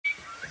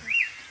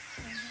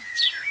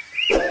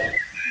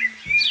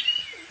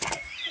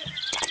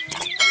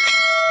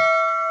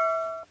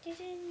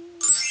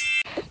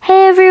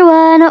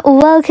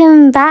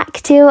welcome back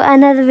to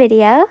another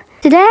video.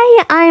 Today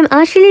I'm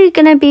actually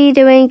gonna be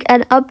doing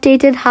an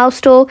updated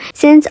house tour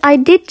since I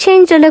did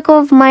change the look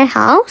of my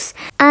house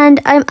and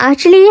I'm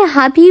actually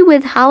happy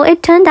with how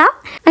it turned out.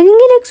 I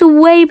think it looks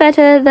way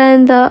better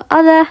than the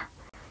other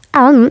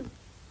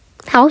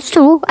house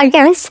tour, I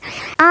guess.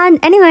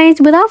 And anyways,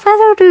 without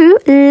further ado,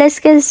 let's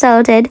get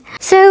started.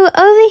 So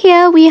over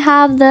here we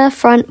have the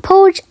front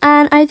porch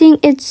and I think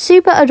it's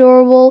super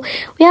adorable.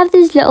 We have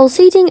this little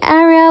seating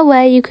area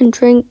where you can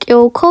drink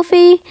your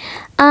coffee,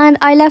 and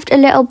I left a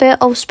little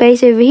bit of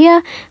space over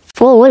here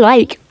for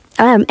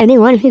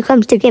anyone who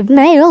comes to give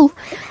mail.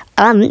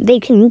 They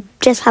can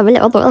just have a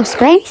little bit of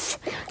space,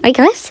 I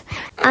guess.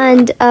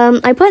 And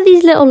I put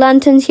these little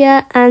lanterns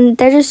here and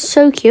they're just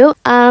so cute.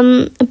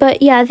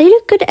 But yeah, they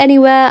look good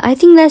anywhere. I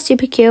think they're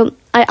super cute.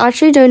 I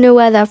actually don't know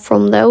where they're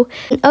from though.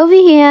 And over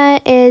here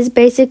is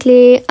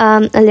basically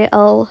a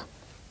little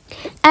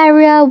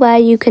area where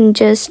you can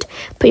just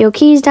put your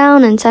keys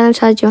down and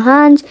sanitize your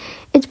hands.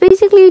 It's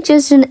basically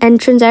just an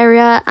entrance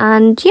area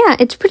and yeah,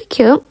 it's pretty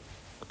cute.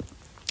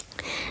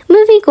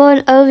 Moving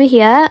on over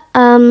here,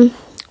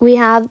 we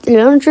have the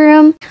laundry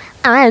room,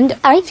 and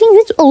I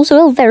think it's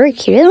also very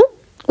cute.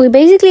 We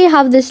basically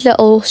have this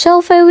little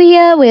shelf over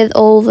here with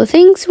all the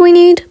things we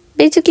need,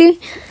 basically.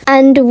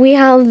 And we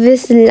have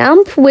this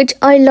lamp, which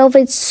I love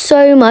it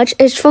so much.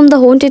 It's from the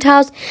haunted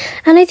house,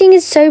 and I think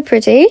it's so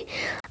pretty.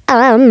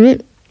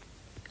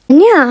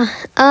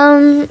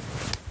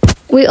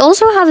 We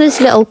also have this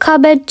little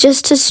cupboard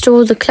just to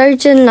store the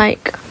clothes in,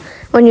 like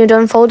when you're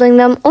done folding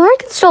them, or I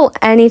can store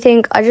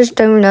anything, I just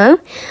don't know.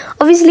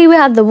 Obviously we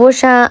have the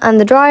washer and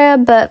the dryer,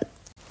 but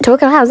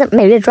Toca hasn't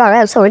made a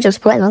dryer, so I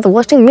just put another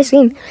washing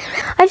machine.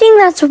 I think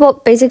that's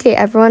what basically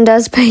everyone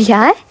does, but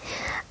yeah.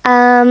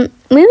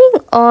 Moving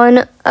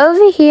on,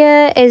 over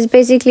here is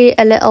basically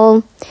a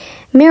little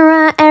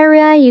mirror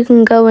area. You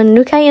can go and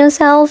look at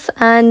yourself,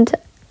 and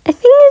I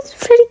think it's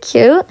pretty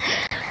cute.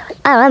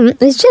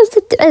 It's just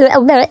a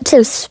little bit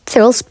to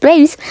fill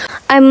space.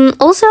 I'm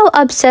also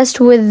obsessed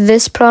with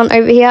this plant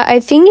over here. I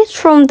think it's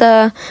from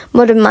the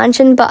modern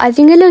mansion, but I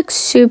think it looks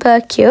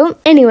super cute.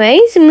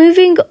 Anyways,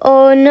 moving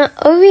on,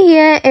 over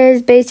here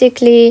is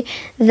basically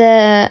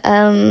the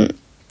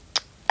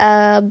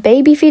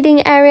baby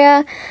feeding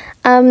area.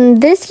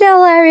 This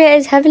little area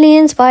is heavily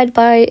inspired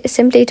by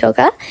Simply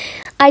Toca.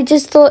 I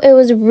just thought it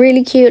was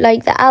really cute,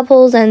 like the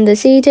apples and the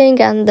seating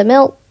and the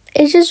milk.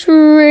 It's just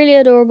really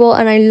adorable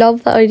and I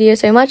love the idea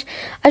so much.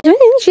 I don't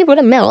think she bought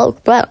a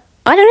milk, but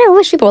I don't know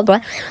what she bought,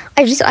 but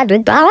I just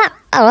added that.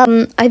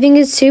 I think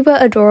it's super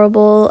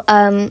adorable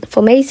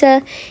for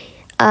Mesa.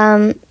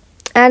 And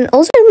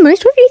also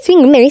most of you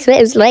think Mesa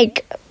is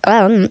like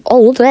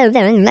older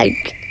than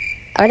like,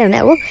 I don't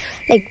know,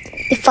 like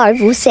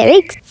 5 or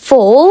 6.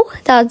 4,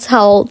 that's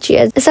how old she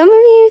is. Some of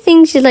you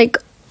think she's like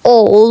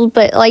old,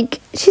 but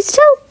like she's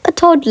still a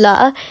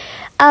toddler.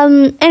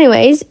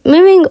 Anyways,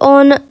 moving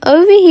on,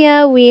 over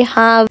here we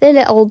have the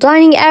little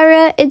dining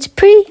area. It's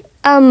pretty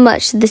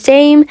much the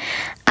same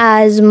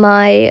as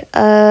my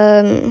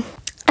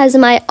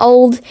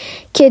old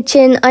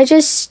kitchen. I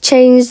just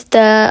changed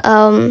the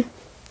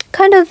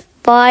kind of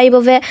vibe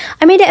of it.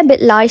 I made it a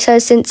bit lighter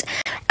since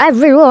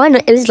everyone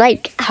is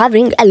like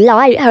having a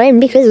light home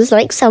because it's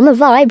like summer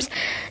vibes.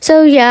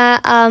 So yeah,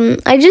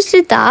 I just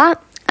did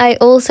that. I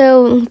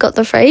also got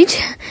the fridge.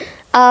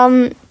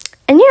 And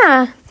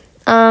yeah,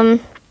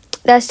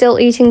 they're still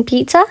eating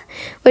pizza,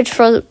 which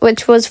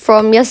was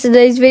from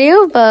yesterday's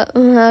video, but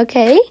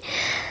okay.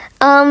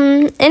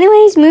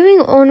 Anyways,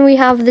 moving on, we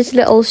have this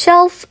little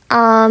shelf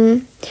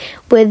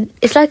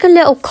it's like a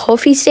little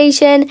coffee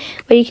station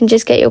where you can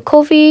just get your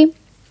coffee.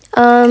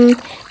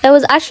 There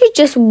was actually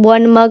just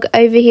one mug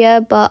over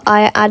here, but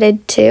I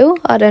added 2.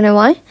 I don't know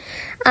why.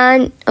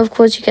 And of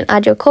course you can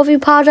add your coffee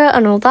powder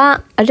and all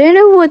that. I don't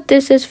know what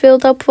this is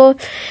filled up for,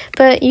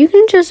 but you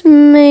can just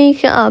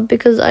make it up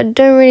because I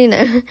don't really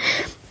know.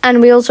 And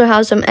we also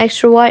have some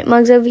extra white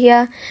mugs over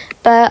here,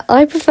 but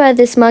I prefer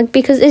this mug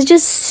because it's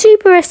just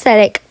super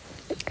aesthetic.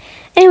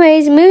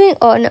 Anyways, moving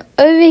on,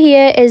 over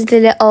here is the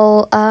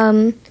little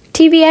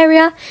TV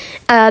area.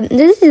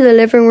 This is the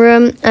living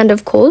room, and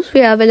of course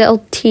we have a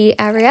little tea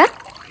area.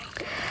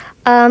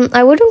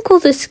 I wouldn't call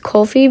this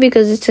coffee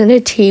because it's in a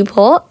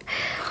teapot.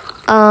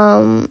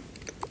 But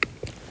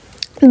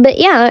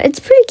yeah, it's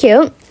pretty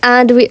cute.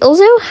 And we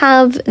also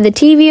have the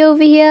TV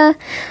over here,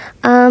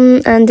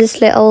 and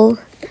this little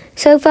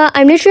sofa.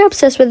 I'm literally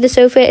obsessed with the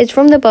sofa. It's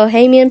from the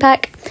Bohemian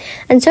pack.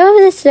 And so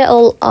this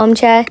little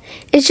armchair.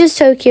 It's just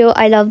so cute.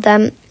 I love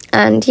them.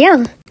 And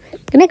yeah,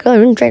 I'm gonna go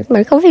and drink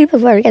my coffee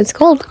before it gets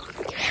cold.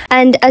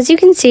 And as you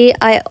can see,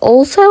 I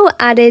also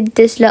added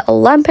this little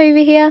lamp over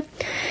here.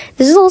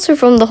 This is also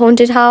from the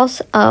haunted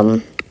house.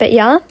 But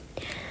yeah,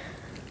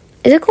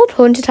 is it called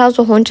haunted house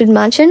or haunted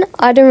mansion?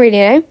 I don't really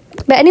know.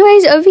 But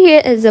anyways, over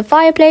here is the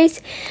fireplace.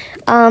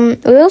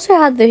 We also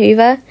had the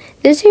Hoover.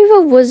 This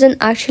Hoover wasn't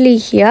actually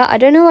here. I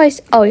don't know why.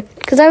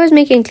 Because I was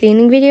making a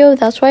cleaning video.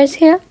 That's why it's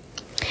here.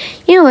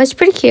 You know, it's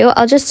pretty cute.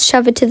 I'll just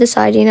shove it to the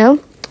side, you know.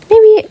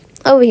 Maybe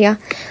over here.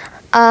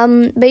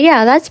 But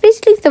yeah, that's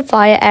basically the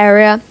fire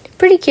area.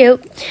 Pretty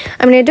cute.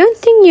 I mean, I don't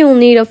think you'll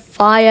need a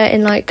fire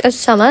in like a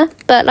summer,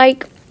 but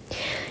like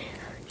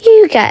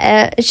you get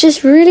it. It's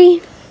just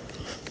really,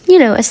 you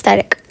know,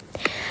 aesthetic.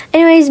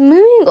 Anyways,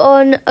 moving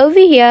on, over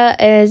here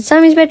is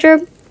Sammy's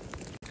bedroom.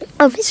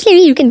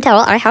 Obviously, you can tell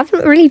I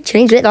haven't really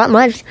changed it that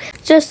much.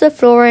 Just the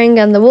flooring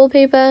and the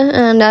wallpaper,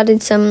 and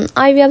added some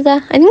ivy up there.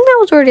 I think that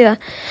was already there.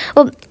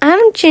 Well, I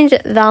haven't changed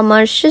it that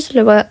much, just a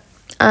little bit.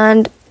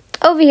 And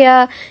over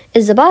here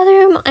is the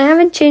bathroom. I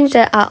haven't changed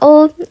it at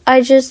all.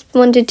 I just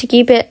wanted to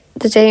keep it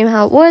the same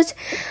how it was.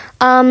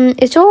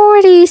 It's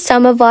already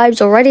summer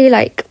vibes already,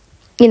 like,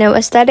 you know,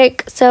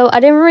 aesthetic. So I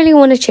didn't really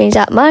want to change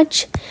that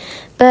much.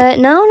 But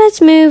now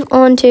let's move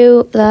on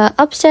to the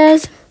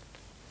upstairs.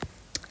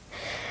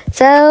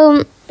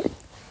 So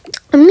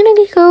I'm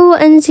gonna go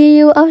and see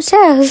you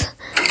upstairs.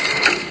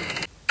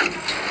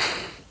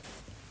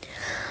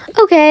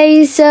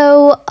 Okay,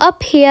 so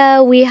up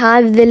here we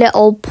have the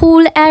little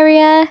pool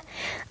area,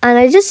 and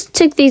I just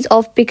took these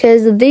off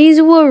because these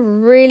were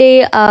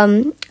really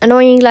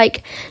annoying.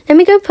 Like, let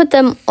me go put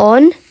them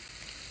on.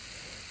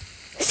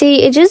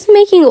 See, it's just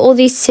making all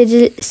these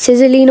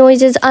sizzly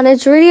noises, and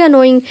it's really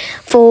annoying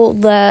for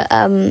the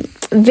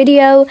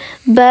video,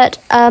 but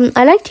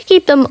I like to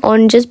keep them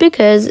on just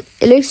because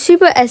it looks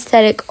super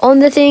aesthetic on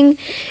the thing.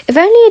 If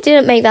only it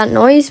didn't make that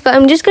noise, but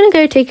I'm just gonna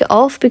go take it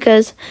off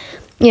because,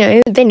 you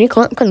know, then you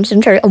can't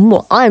concentrate on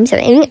what I'm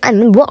saying,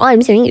 and what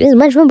I'm saying is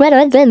much more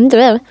better than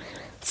the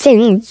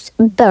things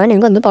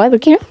burning on the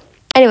barbecue.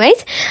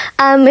 Anyways,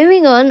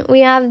 moving on,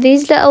 we have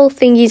these little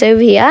thingies over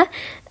here.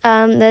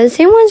 They're the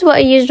same ones what I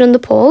used on the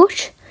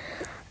porch.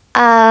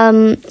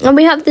 And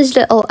we have this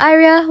little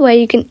area where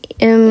you can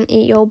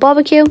eat your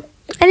barbecue.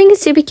 I think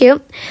it's super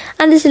cute.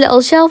 And there's a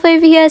little shelf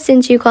over here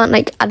since you can't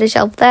like add a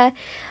shelf there.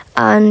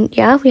 And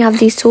yeah, we have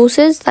these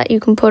sauces that you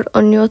can put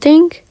on your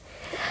thing.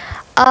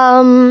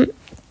 Over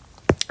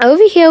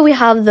here we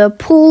have the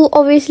pool,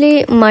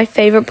 obviously, my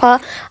favorite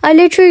part. I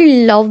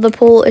literally love the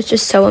pool. It's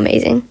just so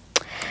amazing.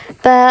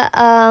 But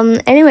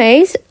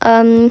anyways,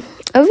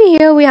 over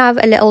here we have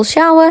a little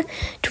shower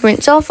to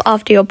rinse off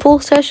after your pool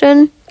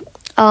session.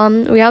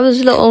 We have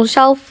this little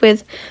shelf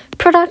with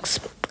products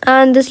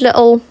and this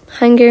little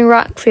hanging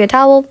rack for your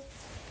towel.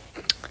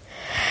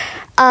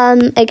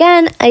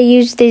 Again, I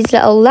use these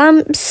little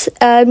lamps.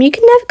 You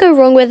can never go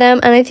wrong with them,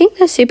 and I think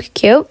they're super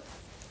cute.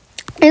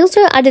 I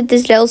also added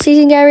this little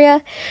seating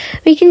area.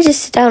 We can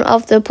just sit down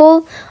after the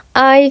pool.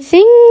 I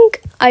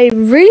think I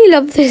really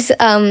love this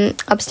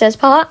upstairs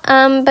part,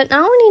 but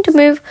now I need to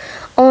move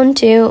on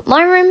to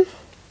my room.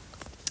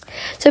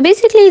 So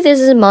basically this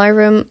is my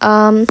room.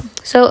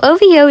 So over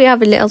here we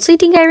have a little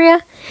seating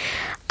area.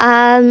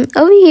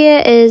 Over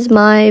here is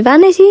my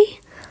vanity.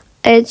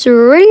 It's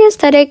really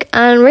aesthetic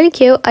and really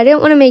cute. I didn't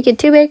want to make it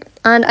too big,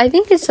 and I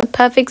think it's a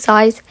perfect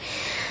size.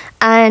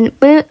 And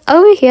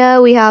over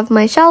here we have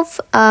my shelf.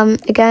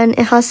 Again,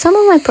 it has some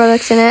of my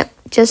products in it.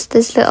 Just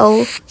this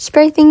little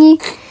spray thingy,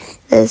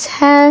 this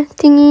hair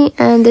thingy,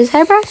 and this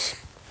hairbrush.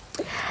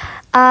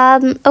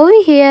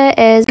 Over here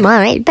is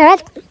my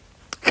bed.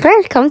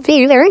 Very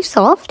comfy, very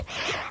soft.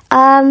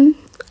 I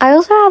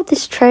also have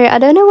this tray. I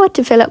don't know what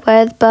to fill it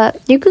with,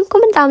 but you can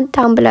comment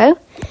down below.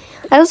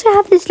 I also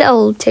have this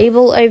little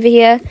table over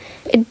here.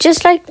 It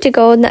just like to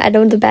go on the end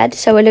of the bed,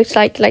 so it looks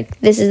like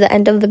this is the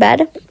end of the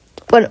bed.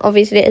 But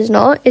obviously it is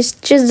not. It's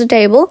just the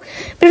table,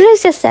 but it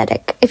looks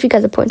aesthetic, if you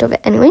get the point of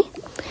it anyway.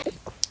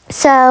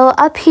 So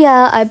up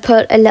here I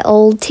put a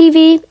little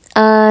TV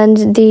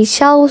and the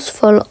shelves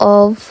full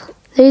of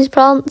these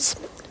plants.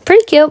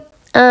 Pretty cute.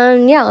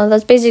 And yeah,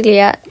 that's basically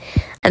it.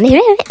 And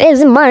here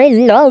is my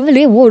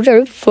lovely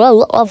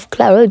waterfall of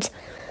clothes.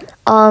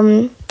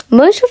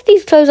 Most of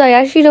these clothes I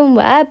actually don't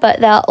wear, but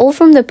they're all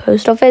from the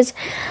post office.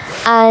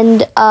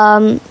 And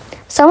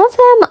some of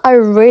them I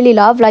really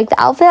love, like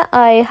the outfit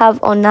I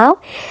have on now.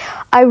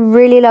 I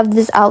really love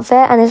this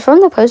outfit, and it's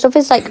from the post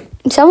office. Like,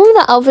 some of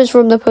the outfits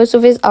from the post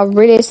office are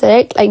really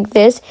aesthetic, like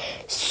this,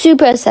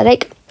 super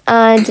aesthetic.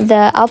 And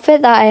the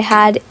outfit that I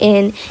had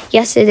in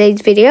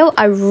yesterday's video,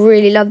 I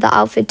really love the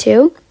outfit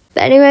too.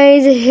 But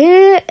anyways,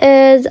 here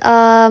is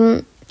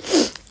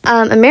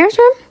Amira's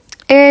room.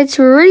 It's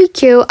really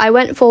cute. I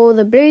went for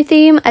the blue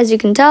theme, as you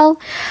can tell.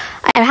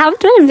 I have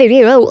done a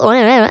video on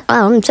it,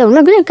 so I'm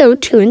not going to go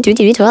too into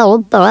detail.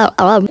 But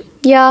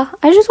yeah,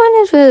 I just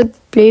went for the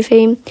blue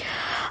theme.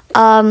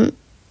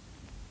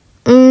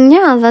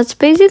 Yeah, that's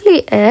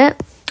basically it.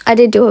 I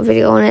did do a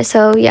video on it,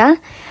 so yeah.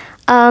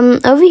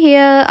 Over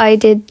here I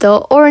did the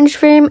orange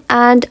theme,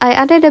 and I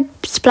added a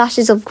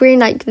splashes of green,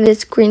 like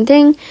this green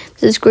thing,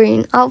 this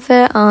green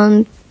outfit,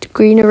 and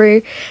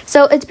greenery.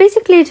 So it's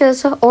basically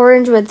just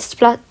orange with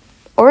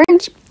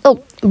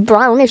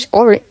brownish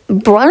orange,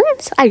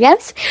 browns, I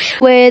guess,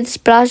 with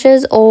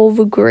splashes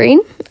of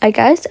green, I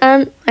guess,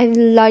 and I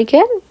like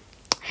it.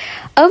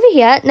 Over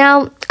here,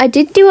 now I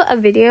did do a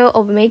video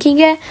of making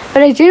it,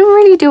 but I didn't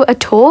really do a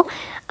tour,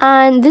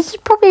 and this is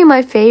probably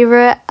my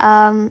favorite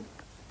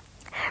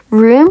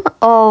room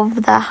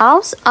of the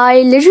house.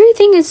 I literally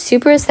think it's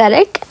super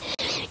aesthetic,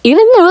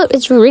 even though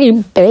it's really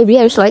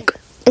babyish, like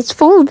it's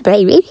for the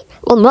baby.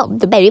 Well, not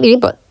the baby,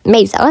 but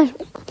Mesa.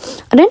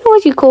 I don't know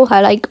what you call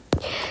her. Like,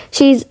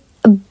 she's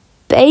a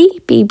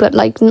baby, but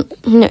like,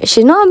 no,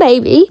 she's not a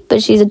baby,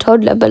 but she's a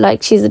toddler, but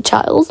like, she's a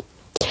child.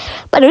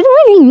 But I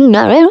don't really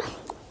know.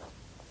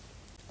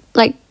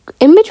 Like,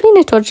 in between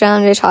a toddler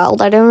and a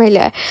child, I don't really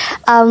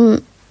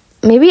know.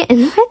 Maybe an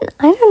infant?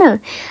 I don't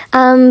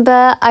know.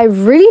 But I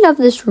really love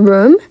this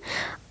room.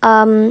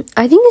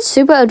 I think it's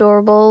super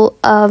adorable.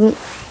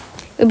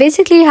 We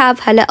basically have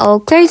her little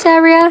clothes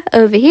area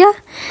over here.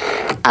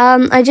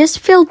 I just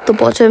filled the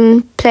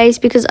bottom place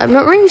because I'm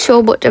not really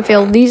sure what to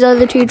fill these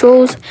other two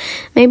drawers.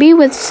 Maybe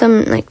with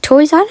some like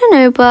toys, I don't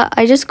know, but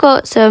I just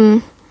got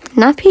some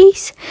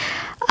nappies.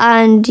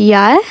 And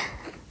yeah,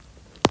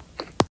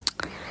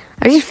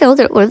 I just filled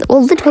it with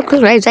all the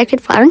chocolate rays I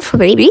could find for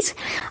babies.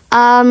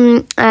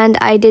 And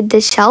I did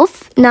this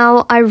shelf.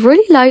 Now I'm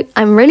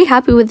really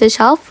happy with the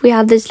shelf. We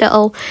have this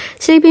little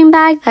sleeping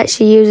bag that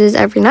she uses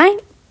every night.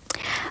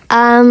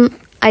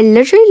 I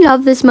literally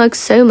love this mug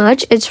so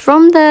much. It's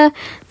from the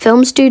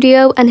film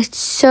studio and it's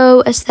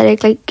so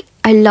aesthetic. Like,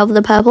 I love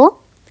the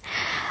purple.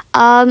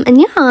 And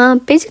yeah,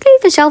 basically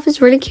the shelf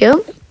is really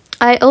cute.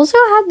 I also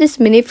have this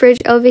mini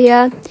fridge over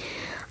here.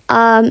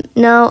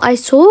 Now I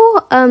saw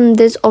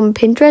this on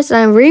Pinterest and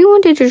I really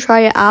wanted to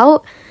try it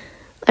out.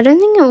 I don't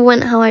think it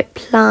went how I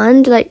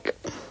planned. Like,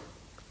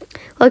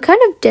 well, it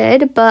kind of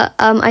did, but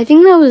I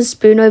think there was a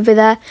spoon over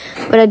there,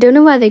 but I don't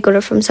know where they got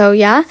it from. So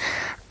yeah,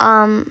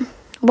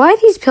 why are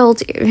these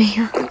pills over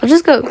here? I'll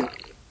just go.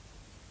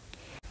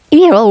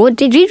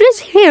 Did you just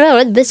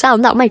hear the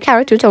sound that my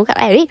character took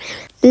already?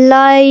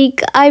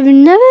 Like, I've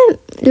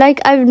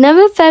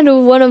never fed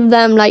one of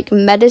them like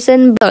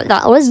medicine, but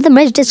that was the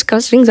most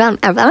disgusting sound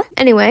ever.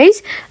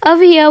 Anyways,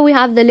 over here we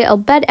have the little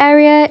bed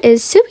area.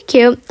 It's super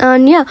cute,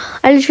 and yeah,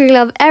 I literally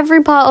love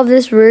every part of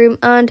this room,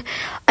 and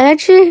I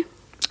actually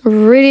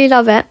really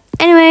love it.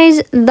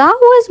 Anyways, that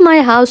was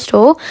my house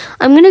tour.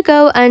 I'm gonna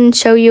go and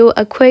show you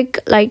a quick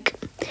like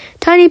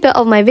tiny bit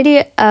of my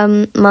video,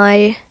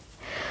 my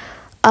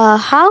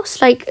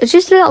house, like it's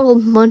just a little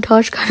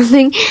montage kind of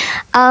thing.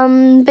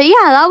 But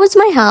yeah, that was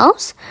my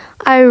house.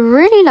 I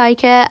really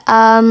like it.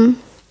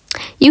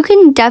 You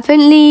can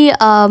definitely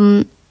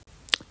what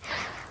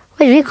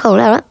do you call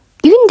it?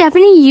 You can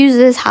definitely use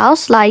this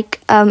house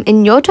like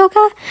in your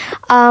Toca.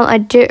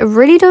 I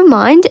really don't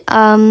mind.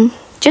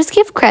 Just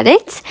give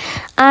credits,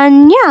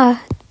 and yeah,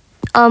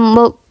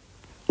 well,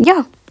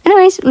 yeah.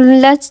 Anyways,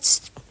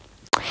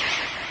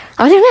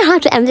 I don't know how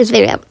to end this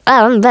video.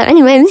 But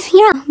anyways,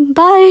 yeah,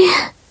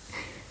 bye.